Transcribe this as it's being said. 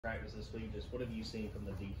practice this week. Just what have you seen from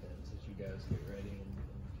the defense as you guys get ready and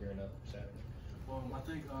gearing up for Saturday? I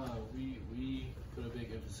think we put a big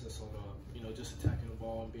emphasis on just attacking the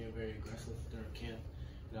ball and being very aggressive during camp,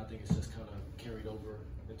 and I think it's just kind of carried over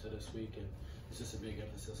into this week, and it's just a big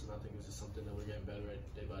emphasis, and I think it's just something that we're getting better at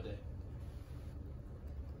day by day.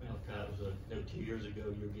 Well, Kyle, 2 years ago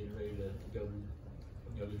you were getting ready to go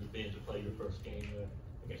to the bench to play your first game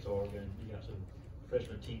against Oregon. You got some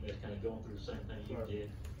freshman teammates kind of going through the same thing you did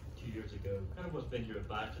 2 years ago. Kind of what's been your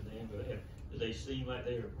advice to them? Do they seem like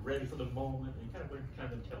they're ready for the moment? And kind of what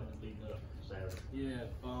kind of telling them leading up Saturday? Yeah,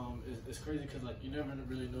 it's crazy because like you never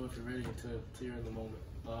really know if you're ready until you're in the moment.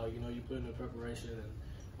 You put in the preparation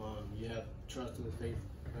and you have trust and faith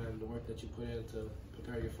and the work that you put in to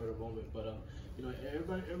prepare you for the moment. But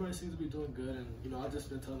everybody seems to be doing good, and I've just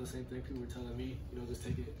been telling the same thing people were telling me. Just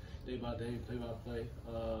take it day by day, play by play.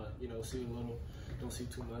 See a little, don't see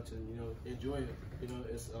too much, and enjoy it.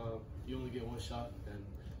 It's you only get one shot, and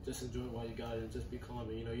just enjoy it while you got it, and just be calm.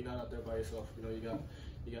 And you're not out there by yourself. You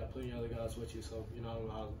got plenty of other guys with you, so I don't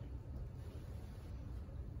know how.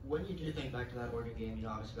 When you do think back to that Oregon game,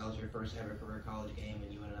 obviously that was your first ever career college game,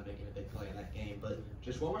 and you ended up making a big play in that game. But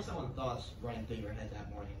just what were some of the thoughts running through your head that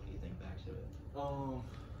morning when you think back to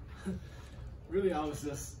it? Really, I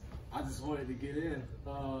just wanted to get in.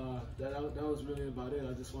 That was really about it.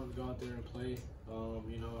 I just wanted to go out there and play. I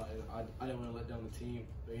didn't want to let down the team.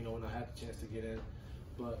 When I had the chance to get in,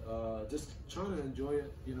 but just trying to enjoy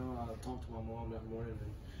it. I talked to my mom that morning,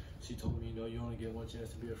 and she told me, you only get one chance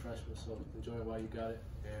to be a freshman, so enjoy it while you got it.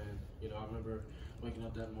 And I remember waking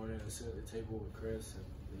up that morning and sitting at the table with Chris and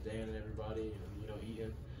Dan and everybody, and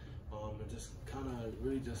eating, and just kind of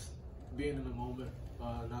really just being in the moment,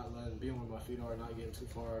 being where my feet are, not getting too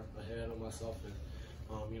far ahead of myself, and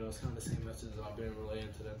it's kind of the same message that I've been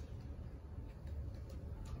relaying to them.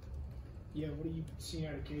 Yeah, what are you seeing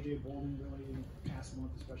out of KJ Bolden really in the past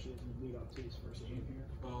month, especially as we lead up to his first game here?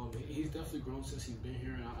 He's definitely grown since he's been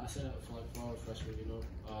here, and I said that for all the freshmen.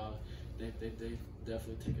 They've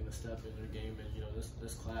definitely taken a step in their game, and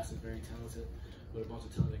this class is very talented with a bunch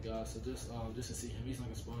of talented guys. So just to see him, he's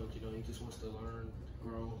like a sponge. He just wants to learn,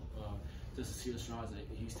 grow. Just to see the strides that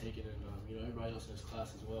he's taken, and everybody else in his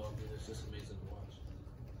class as well. It's just amazing to watch.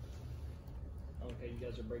 Okay, you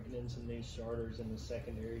guys are breaking in some new starters in the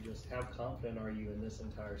secondary. Just how confident are you in this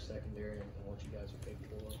entire secondary and what you guys are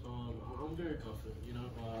capable of? I'm very confident.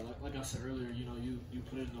 Like I said earlier, you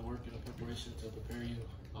put in the work and the preparation to prepare you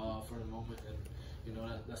for the moment, and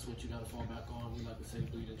that's what you got to fall back on. We like to say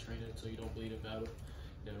bleed in training until you don't bleed in battle.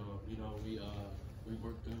 We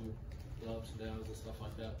work through the ups and downs and stuff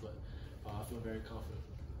like that, but I feel very confident.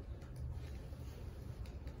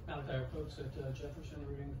 Malaki, are folks at Jefferson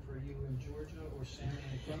rooting for you in Georgia or Sammy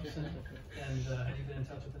in Clemson? And have you been in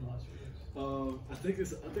touch with them the last few weeks? I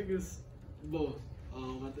think it's both. I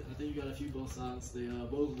think you got a few both sides. They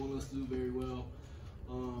both want us to do very well.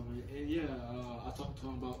 I talked to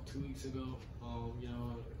him about 2 weeks ago.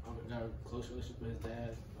 I've got a close relationship with his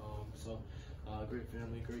dad. Great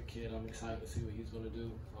family, great kid. I'm excited to see what he's going to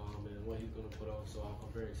do and what he's going to put on. So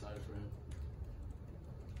I'm very excited for him.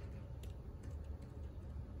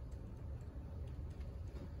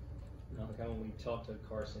 When we talked to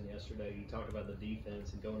Carson yesterday, he talked about the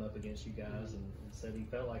defense and going up against you guys, and said he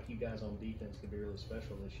felt like you guys on defense could be really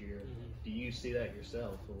special this year. Do you see that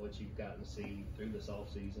yourself, or what you've gotten to see through this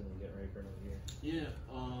offseason and getting ready for another year? Yeah,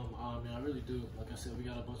 I really do. Like I said, we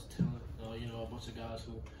got a bunch of talent, a bunch of guys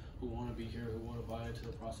who want to be here, who want to buy into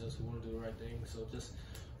the process, who want to do the right thing. So just,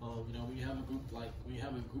 when you have a group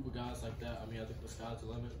of guys like that, I think the sky's the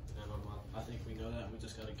limit, and I think we know that. We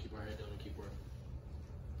just got to keep our head down and keep working.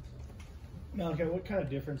 Malaki, what kind of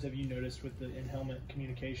difference have you noticed with the in-helmet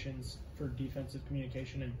communications for defensive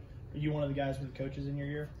communication? And are you one of the guys with the coaches in your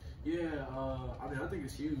ear? Yeah, I think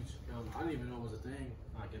it's huge. I didn't even know it was a thing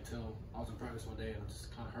until I was in practice one day and I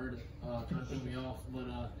just kind of heard it, kind of threw me off. But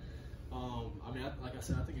like I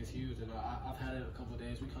said, I think it's huge, and I've had it a couple of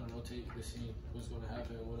days. We kind of rotate to see what's going to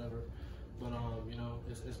happen or whatever. But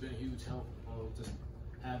it's been a huge help just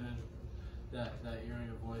having that ear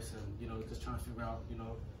in your voice, and just trying to figure out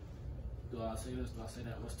do I say this? Do I say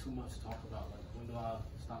that? What's too much to talk about? Like, when do I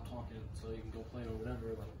stop talking so you can go play or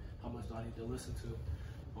whatever? Like, how much do I need to listen to?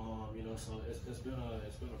 So it's been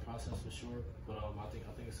a process for sure. But I think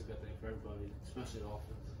it's a good thing for everybody, especially the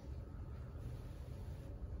offense.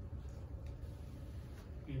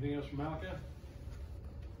 Anything else from Malaki?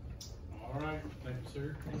 All right, thank you,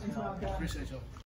 sir. Thanks, Malaki. Appreciate y'all.